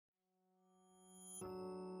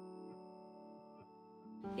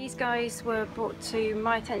These guys were brought to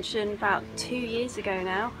my attention about 2 years ago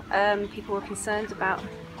now. People were concerned about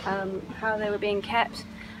how they were being kept,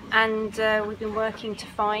 and we've been working to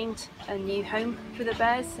find a new home for the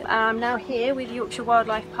bears. I'm now here with Yorkshire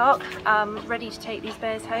Wildlife Park, ready to take these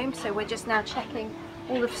bears home, so we're just now checking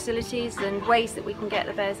all the facilities and ways that we can get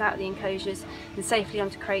the bears out of the enclosures and safely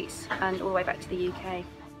onto crates and all the way back to the UK.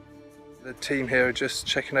 The team here are just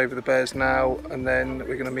checking over the bears now, and then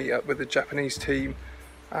we're going to meet up with the Japanese team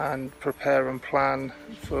and prepare and plan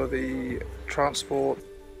for the transport.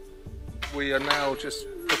 We are now just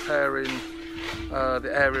preparing the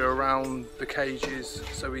area around the cages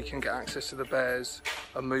so we can get access to the bears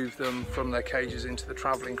and move them from their cages into the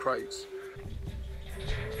travelling crates.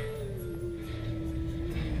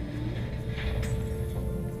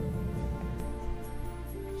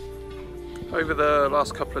 Over the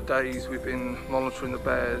last couple of days we've been monitoring the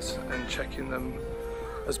bears and checking them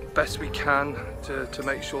as best we can to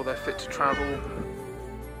make sure they're fit to travel.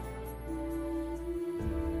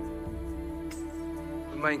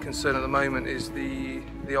 The main concern at the moment is the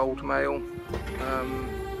old male,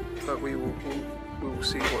 but we will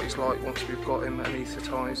see what he's like once we've got him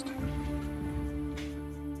anaesthetised.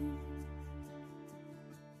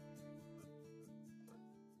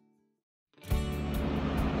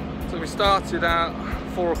 So we started at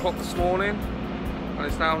 4 o'clock this morning, and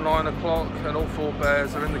it's now 9 o'clock, and all 4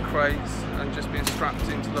 bears are in the crates and just being strapped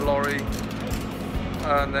into the lorry,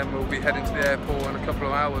 and then we'll be heading to the airport in a couple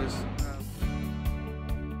of hours.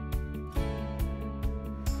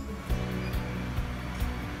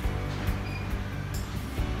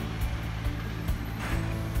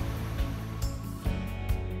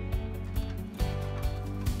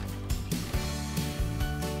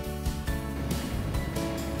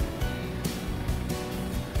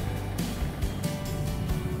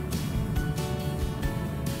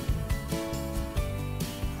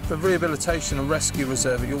 The Rehabilitation and Rescue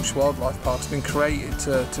Reserve at Yorkshire Wildlife Park has been created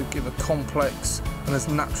to give a complex and as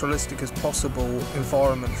naturalistic as possible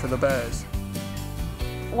environment for the bears.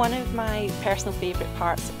 One of my personal favourite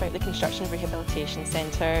parts about the Construction and Rehabilitation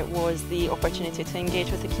Centre was the opportunity to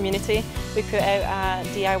engage with the community. We put out a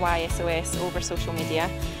DIY SOS over social media,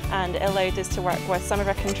 and it allowed us to work with some of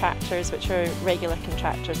our contractors, which are regular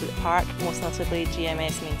contractors at the park, most notably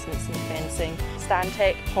GMS Maintenance and Fencing,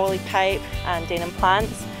 Stantec, Polypipe and Denham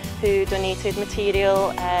Plants, who donated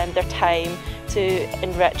material and their time to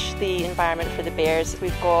enrich the environment for the bears.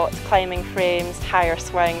 We've got climbing frames, higher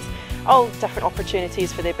swings, all different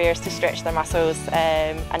opportunities for the bears to stretch their muscles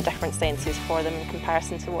and different senses for them in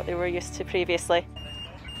comparison to what they were used to previously.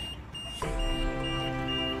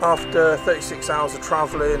 After 36 hours of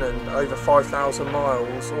travelling and over 5,000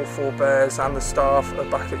 miles, all 4 bears and the staff are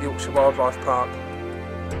back at Yorkshire Wildlife Park.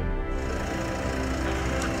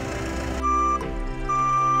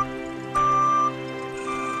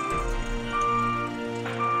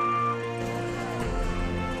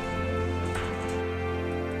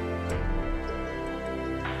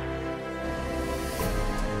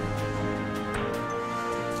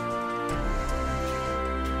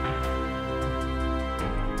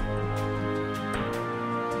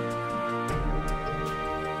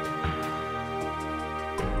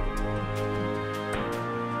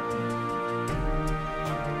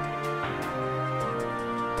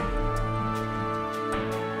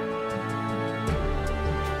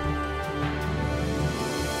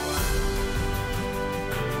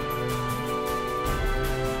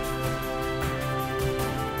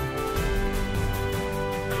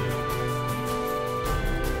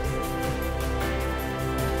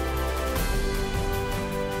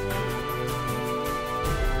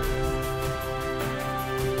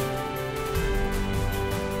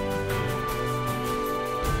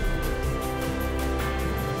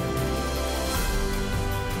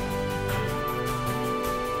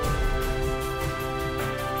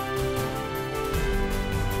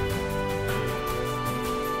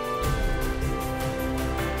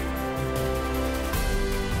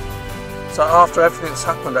 So after everything that's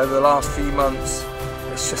happened over the last few months,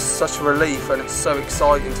 it's just such a relief, and it's so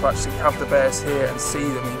exciting to actually have the bears here and see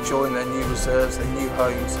them enjoying their new reserves, their new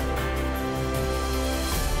homes.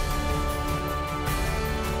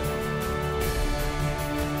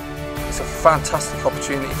 It's a fantastic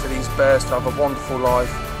opportunity for these bears to have a wonderful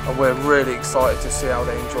life, and we're really excited to see how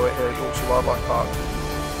they enjoy it here at Yorkshire Wildlife Park.